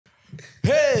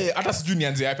Hey, hata sijui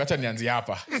nianze hapa, acha nianze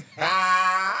hapa.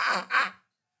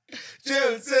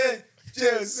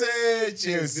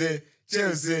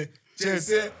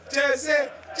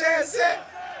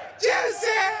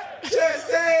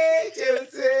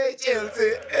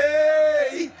 Chelsea.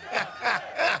 Hey.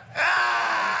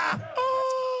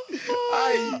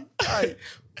 Ay.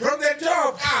 From the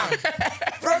top.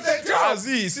 From the top.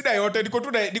 Sida yote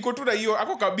niko tu na hiyo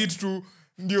ako kabit tu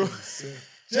ndio.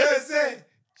 Chelsea.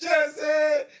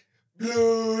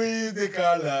 Blue is the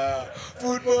color.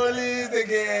 Football is the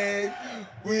game.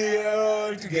 We are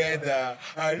all together.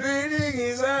 And winning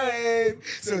is our aim.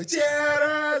 So cheer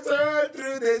us all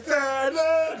through the sun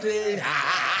and rain.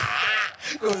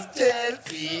 Cause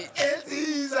Chelsea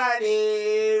is our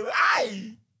name.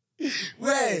 Aye.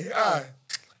 Way.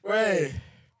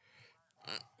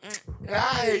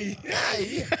 Aye.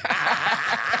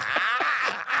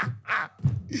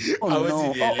 Oh,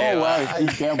 no. Wow. I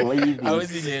can't believe it. I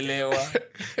was in Elewa.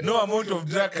 No amount of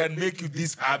drug can make you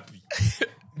this happy.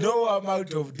 No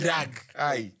amount of drug.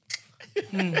 Aye.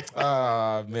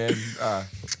 Man.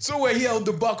 So we're here on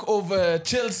the back of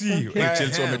Chelsea. Okay.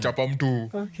 Chelsea wamechapa mtu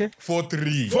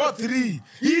 4-3.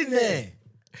 Ine.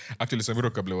 Actually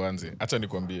Sammyro, kabla uanze, acha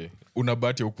nikwambie, una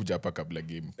bahati hukuja hapa kabla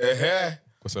game.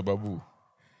 Kwa sababu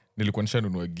nilikuwa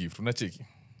nishanunua gift. Unacheki?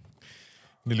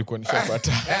 Nilikuwa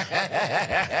nishapata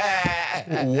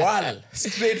wall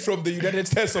straight from the United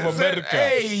States of America.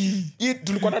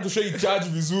 Tulikuwa na tushai charge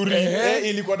vizuri.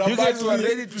 Ilikuwa na batu were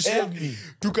ready to shave me.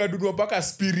 Tukadunua paka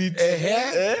spirit.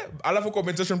 Alafu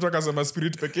compensation mtu akasema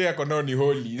spirit pekee yako nao ni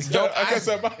holy.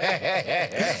 Akasema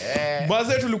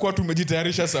maze tulikuwa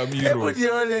tumejitayarisha Sammyro.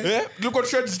 Tulikuwa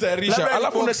tushajitayarisha.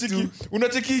 Alafu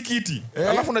unacheki kiti.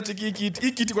 Alafu unacheki kiti.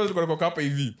 Hii kiti kwanza tulikuwa hapa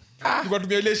hivi. Tulikuwa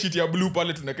tumia ile sheet ya blue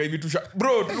pale tunaka hivi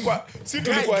bro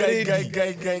tulikuwa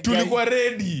ready. Tulikuwa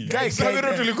ready.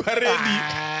 Sammyro tulikuwa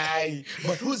ready.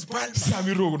 But who's Palmer?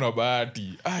 Sammyro una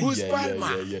bahati. Who's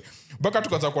Palmer? Baka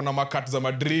tukaanza kuona makat za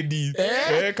Madrid.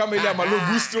 Kama ile ya Malo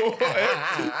Gusto.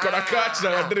 Kuna kat za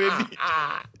Madrid.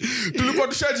 Tulikuwa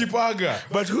tushajipanga.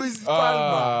 But who is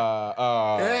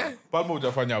Palmer? Palmer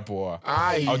hujafanya poa.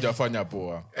 Hujafanya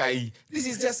poa. This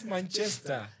is just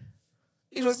Manchester.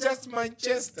 It was just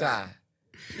Manchester.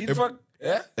 In fact,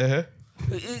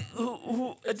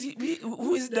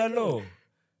 who is Dalo?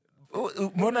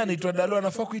 Mbona anaitwa Dalo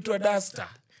anafaa kuitwa Duster?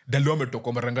 Dalo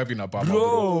ametoka mara ngapi na Palmer?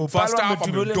 Bro, first half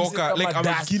ametoka like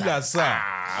amekila saa.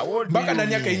 Baka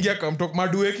nani akaingia kamtoka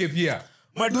Madueke pia.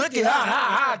 Madueke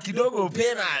kidogo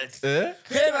penalty.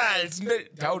 Penalty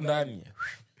down ndani.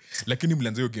 Lakini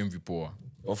mlianza hiyo game vipoa.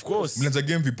 Of course. Mlianza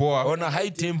game vipoa. On a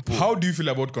high tempo. How do you feel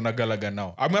about Conor Gallagher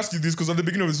now? I'm asking you this because at the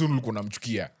beginning of the season ulikuwa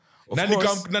unamchukia.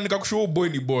 Na nikakushow boy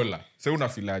ni bola. Sasa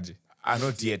unafilaje?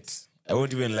 Not yet. I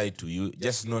won't even lie to you.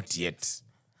 Just not yet.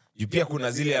 You pia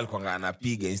kuna zile alikuwa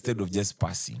anapiga instead of just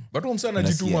passing. But umsana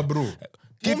anajituma bro.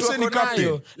 Kitu ni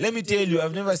captain. Let me tell you,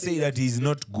 I've never said that he's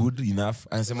not good enough.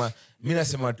 Anasema mimi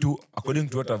nasema tu according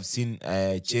to what I've seen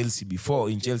Chelsea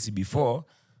before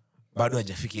bado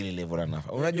hajafika ile level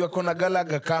anafa. Unajua Conor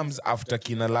Gallagher comes after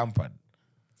kina Lampard.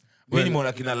 Mimi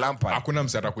nimeona kina Lampard. Hakuna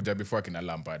msara kuja before kina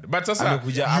Lampard. But sasa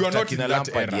you are not kina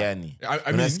Lampard yani.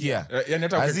 Unasikia? Yani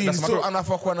hata so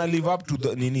anafaa kuwa na live up to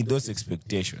those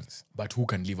expectations. But who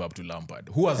can live up to Lampard?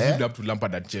 Who has lived up to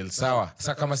Lampard at Chelsea? Sawa.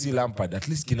 Sasa kama si Lampard, at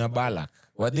least kina Ballack.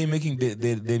 Were they making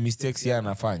the mistakes here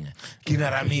anafanya? Kina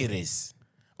Ramirez.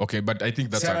 Okay, but I think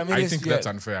that's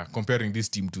unfair comparing this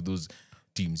team to those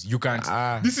teams. You can't.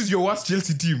 This is your worst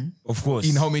Chelsea team. Of course.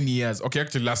 In how many years? Okay,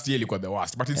 actually last year ilikuwa the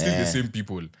worst, but it's still the same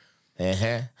people.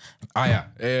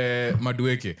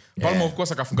 Madueke. Palmer of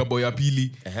course akafunga bao ya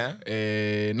pili.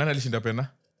 Nani alishinda pena?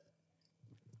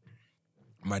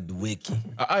 Madueke.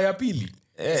 Ya pili.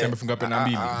 Sasa amefunga pena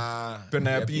mbili.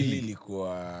 Pena ya pili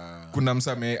ilikuwa kuna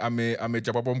msa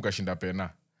amechapa pomo kashinda pena.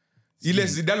 Ile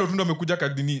Dalo tu ndo amekuja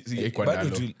kadini kwa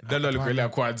Dalo alikuelea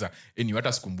kwanza.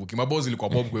 Hata sikumbuki. Mabozi ilikuwa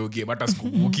bomb kwa hiyo game, hata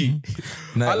sikumbuki.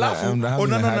 Alafu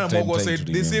onana na Mogo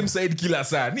side the same side kila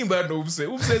saa. Ni bado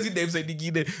Upse zi dive side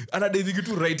nyingine. Ana dive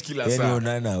tu right kila saa. Yani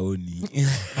onana oni.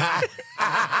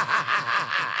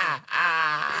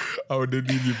 Au de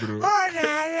nini bro?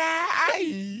 Onana.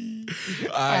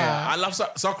 Alafu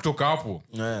sasa kutoka hapo.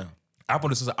 Hapo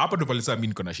ndo pale sasa mimi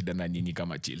niko na shida na nyinyi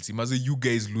kama Chelsea. Maze you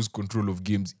guys lose control of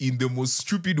games in the most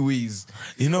stupid ways.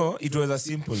 You know, it was a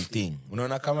simple thing.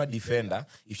 Unaona kama defender,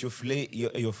 if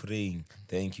you're playing,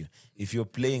 thank you. If you're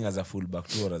playing as a fullback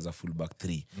 2 or as a fullback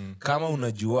 3, kama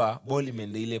unajua ball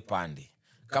imeenda ile pande.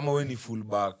 Kama wewe ni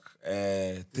fullback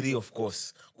 3 of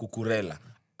course, Kukurela.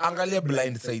 Angalia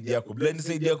blind side yako. Blind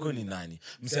side yako ni nani?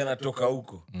 Msana anatoka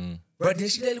huko.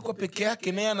 Badiashile alikuwa peke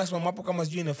yake naye anasimama hapo kama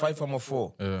sijui ni 5 ama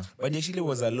 4. Badiashile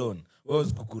was alone.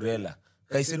 Was Kukurela.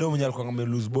 Kaisedo mwenye alikuwa ngame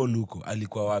lose ball huko.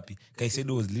 Alikuwa wapi?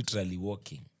 Kaisedo was literally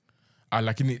walking.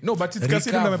 Lakini no, but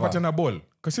Kaisedo ndo amepatia na ball.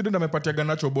 Kaisedo ndo amepatia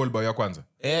Garnacho ball bao ya kwanza.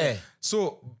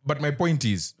 So but my point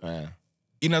is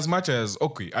in as much as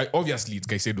obviously it's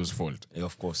Kaisedo's fault.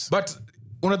 Of course. But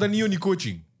unadhani hiyo ni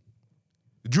coaching?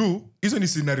 Juu hizo ni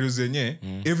scenarios zenye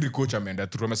every coach ameenda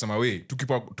through. Amesema we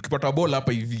tukipata ball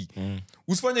hapa hivi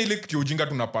usifanye ile kitu ujinga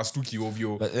tuna pass tu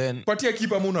kiovyo. Patia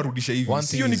keeper ama unarudisha hivi.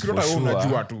 Sio ni kitu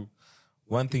unajua tu.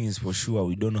 One thing is for sure,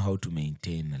 we don't know how to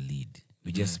maintain a lead.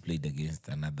 We just played against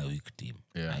another weak team.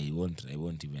 I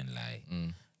won't even lie.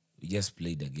 We just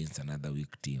played against another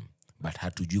weak team. But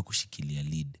hatujui kushikilia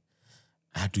lead.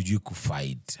 Hatujui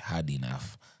kufight hard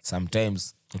enough.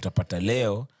 Sometimes utapata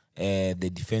leo the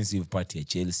defensive part ya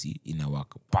Chelsea ina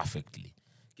work perfectly.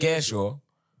 Kesho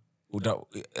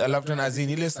alafu na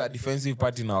zini ile defensive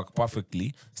part ina work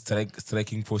perfectly,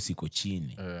 striking force iko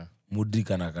chini.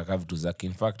 Mudrik anakaka vitu zake.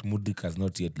 In fact, Mudrik has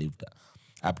not yet lived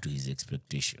up to his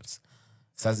expectations.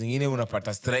 Saa zingine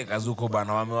unapata strikers huko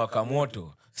bana wamewaka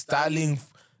moto. Sterling,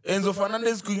 Enzo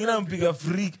Fernandez kuingina mpiga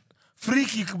free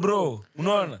kick bro.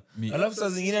 Unaona? Alafu saa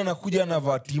zingine anakuja na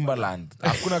va Timberland.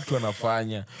 Hakuna kitu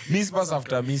anafanya. Miss pass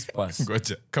after miss pass.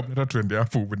 Ngoja, kabla tuende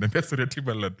hapo unaniambia story ya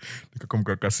Timberland.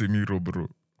 Nikakumbuka Sammyro bro.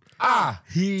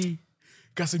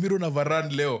 Casemiro na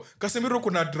Varane leo. Casemiro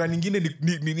kuna dra nyingine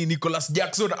ni Nicholas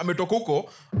Jackson ametoka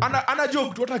huko. Ana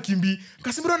joke tu atakimbi.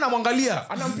 Casemiro anamwangalia,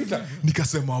 anampita.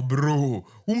 Nikasema bro,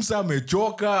 umsa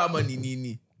amechoka ama ni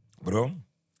nini? Bro,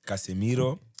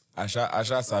 Casemiro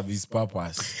asha service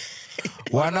purpose.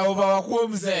 Wana overwakuwa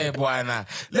mzee bwana.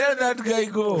 Let that guy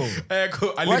go.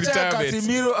 Wacha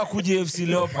Casemiro akuje FC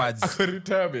Leopards. Ako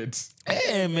retirement.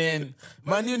 Man.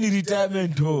 Man ni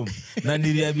retirement home. Na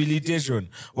ni rehabilitation.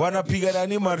 Wanapiga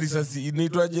nani marisasi.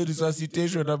 Inaitwaje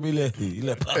resuscitation na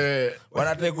ile.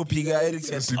 Wanataka kupiga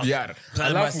Eriksen CPR.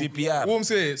 Alafu CPR. Huo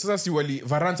mse sasa si wali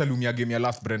Varane aliumia game ya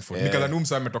last Brentford. Nikadhani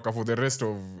umse ametoka for the rest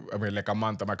of like a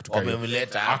month ama kitu kama.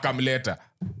 Akamleta.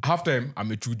 Half time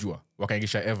amechujwa.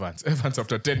 Wakaingisha Evans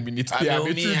after 10 minutes pia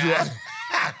amechujwa.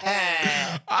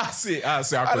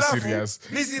 Ako serious.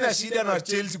 Mimi sina shida na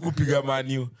Chelsea kupiga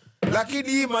Man U. Lakini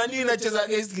hii Man U inacheza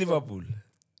against Liverpool.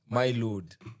 My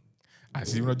lord.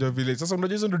 Unajua vile. Sasa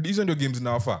unajua hizo ndio games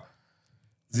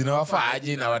zinawafaa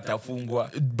aje na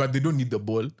watafungwa. But they don't need the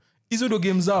ball. Hizo ndio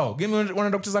games zao. Game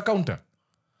wanaenda kucheza counter.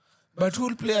 But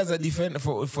who players are defend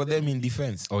for them in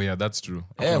defense? Oh yeah, that's true.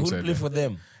 Who play for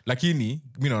them? Lakini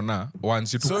mimi naona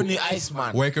once tu so ni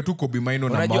Iceman. Waeke tu Kobe Maino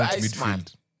na Mount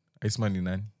midfield. Iceman ni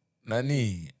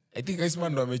nani? I think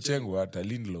Iceman ndo amechengwa hata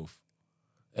Lindelof.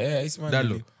 Iceman.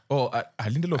 Dalo.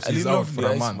 Lindelof is out for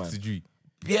a month, sijui.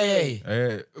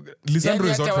 Yeah. Lisandro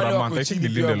is out for a month. I think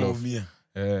Lindelof.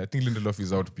 I think Lindelof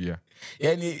is out pia.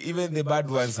 Even the bad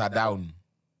ones are down.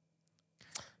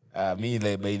 Me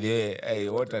like by the way,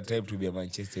 what a time to be a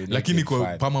Manchester United. Lakini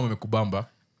kwa Palmer amekubamba.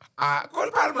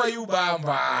 Cole Palmer you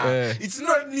bamba. It's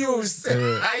not news.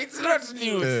 It's not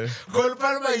news. Cole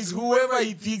Palmer is whoever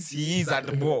he thinks he is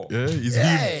at more. He's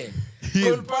him.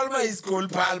 Cole Palmer is Cole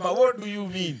Palmer. What do you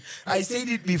mean? I said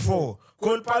it before.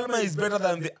 Cole Palmer is better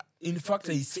than the... In fact,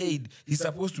 I said he's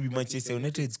supposed to be Manchester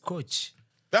United's coach.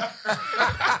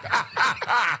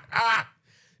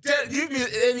 Give me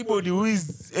anybody who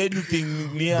is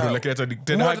anything near bro, like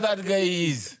what that guy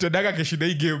is. Tedaka keshida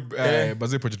hii game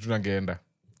baze Pochettino angeenda.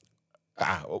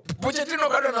 Pochettino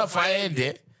bado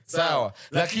anafaende. Sawa.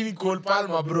 Lakini Cole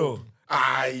Palmer bro.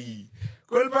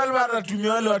 Cole Palmer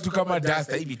anatumia wale watu kama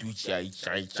Dasta hivi tu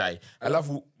chai.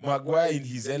 Alafu Maguire in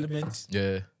his element.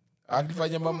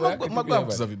 Akifanya mambo yake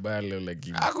Maguire vibaya leo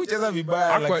lakini. Hakucheza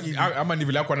vibaya lakini ama ni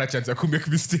vile hapo ana chance ya kumake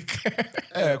mistake.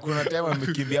 Kuna time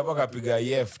amekimbia hapo kapiga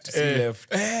left.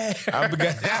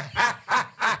 Ampiga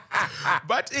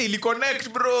but ili connect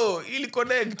bro,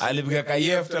 alipiga ka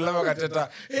left alafu akateta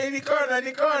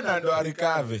nikona ndo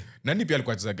arikave. Nani pia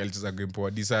alikuwa alicheza game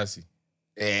poa Disasi.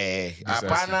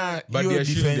 Hapana,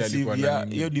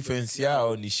 hiyo defense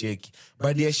yao ni shaky.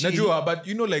 Najua but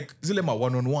you know like zile ma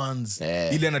one on ones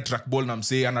ile ana track ball na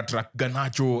msee ana track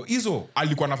Garnacho hizo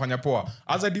alikuwa anafanya poa.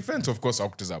 As a defense of course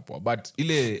hakucheza poa but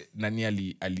ile nani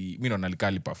mimi naona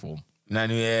alikali perform.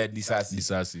 Nani Disasi.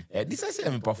 Disasi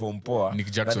ameperform poa.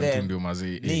 Nick Jackson tu ndio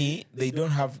mazee. They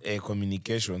don't have a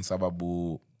communication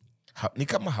sababu ni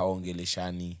kama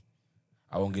haongeleshani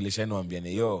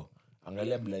waambiane yo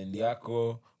angalia blind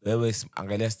yako, wewe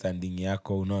angalia standing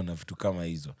yako, unaona vitu kama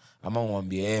hizo. Ama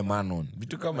umwambie man on.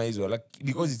 Vitu kama hizo like,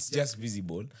 because it's just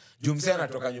visible. Jumse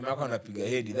anatoka nyuma yako anapiga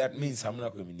head, that means hamna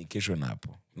communication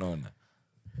hapo. Unaona?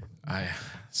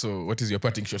 So what is your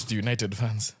parting shot to United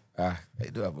fans? I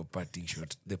don't have a parting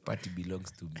shot. The party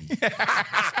belongs to me.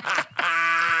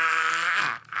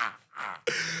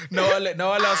 na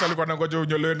wale hasa walikuwa nangoja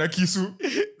unyolewe na kisu.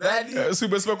 Nani? Si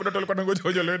umesema kuna watu walikuwa nangoja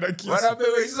unyolewe na kisu.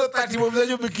 Wanapewa hizo 30 bob za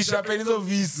jubikisha peni hizo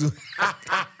visu.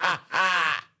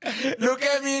 Look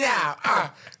at me now.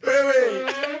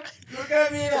 Wait. Look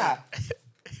at me now.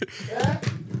 Yeah?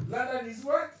 London is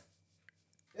what?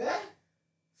 Yeah?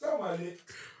 Somebody.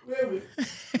 Wait.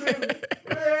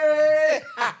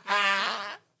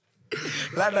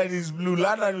 London is blue.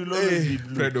 London will always be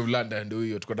blue. Pride of London, do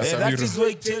you? Sammyro. That is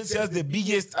why Chelsea has the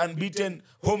biggest unbeaten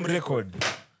home record.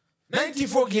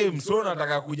 94 games. So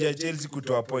nataka kuja Chelsea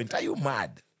kutoa point. Are you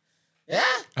mad?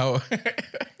 Yeah? How?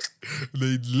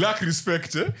 They lack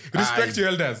respect, eh? Respect your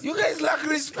elders. You guys lack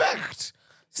respect.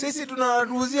 Sisi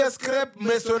tunawauzia scrap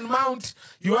Mason Mount.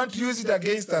 You want to use it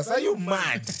against us. Are you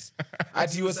mad?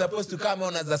 At you were supposed to come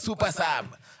on as a super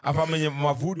sub. Afa menye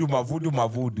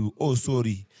mavudu. Oh,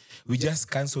 sorry. We just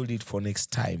cancelled it for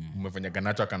next time. Umefanya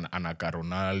Garnacho anaka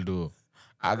Ronaldo.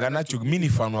 Garnacho, mimi ni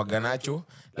fan wa Garnacho,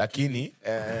 lakini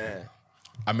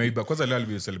ameiba kwanza leo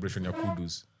alivyo celebration ya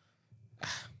Kudus.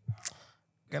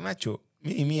 Garnacho,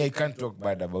 me I can't talk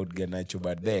bad about Garnacho,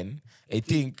 but then I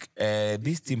think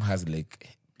this team has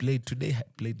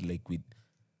played like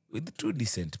with two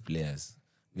decent players,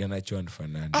 Garnacho and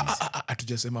Fernandes.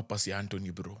 Atujasema pasi ya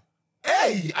Anthony, bro.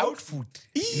 Hey, outfoot.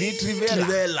 Ni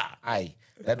Trivela. Aye,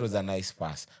 that was a nice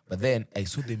pass. But then I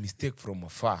saw the mistake from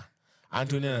afar.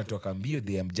 Anthony anatoka mbio,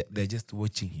 they're just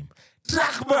watching him.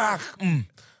 Track back.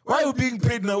 Why are you being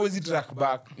paid now? Is it track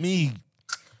back? Me.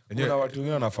 Kuna watu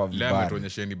wengine wanafaa vibaya. Leo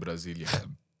ametuonyesheni Brazil.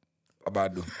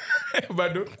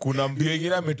 Bado. Kuna mbio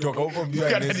ingine ametoka huko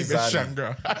mbio anezi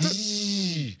sana.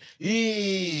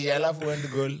 Alafu end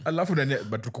goal. Alafu ndani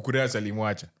but Kukurea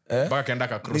alimwacha. Mpaka kaenda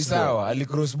ka cross ball. Sawa, ali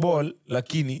cross ball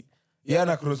lakini yeye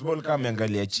ana cross ball kama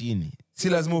ameangalia chini. Si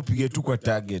lazima upige tu kwa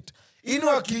target.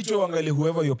 Inua kichwa uangalie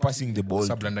whoever you're passing the ball.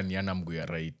 Sababu London yana mguu ya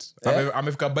right.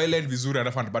 Amefika byline vizuri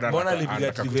anafanya bado anataka. Mbona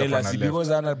alipiga Trivela si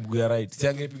because ana mguu ya right. Si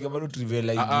angepiga bado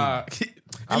Trivela hivi.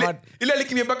 Ile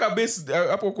alikimia mpaka base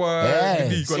hapo kwa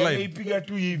line. Si angepiga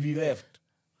tu hivi left.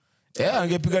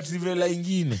 Angepiga Trivela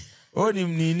ingine. Ni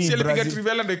nini si alipiga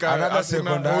Trivela ndio another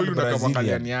second hand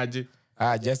Brazilian.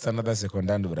 Just another second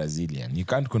hand Brazilian. You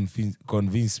can't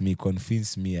convince me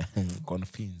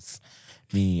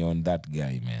on that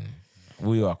guy, man.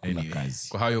 Huyo hakuna kazi.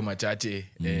 Kwa hayo machache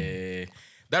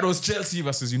that was Chelsea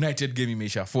versus United game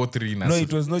imeisha 4-3 na. No,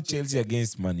 it was not Chelsea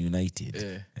against Man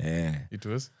United. It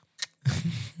was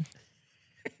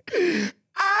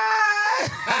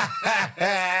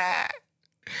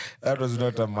That was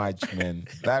not a match, man.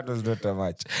 That was not a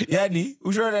match. Yani,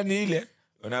 ushaona ni ile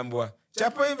unaambiwa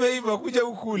chapa imeiva kuja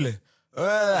ukule.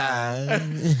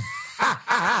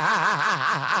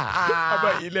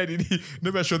 Aba ile nini?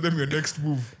 Never show them your next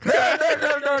move.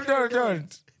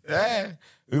 Don't.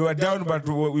 We were down but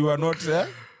we were not.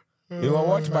 We were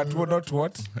what but we were not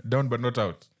what? Down but not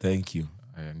out. Thank you.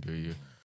 Ndio hiyo.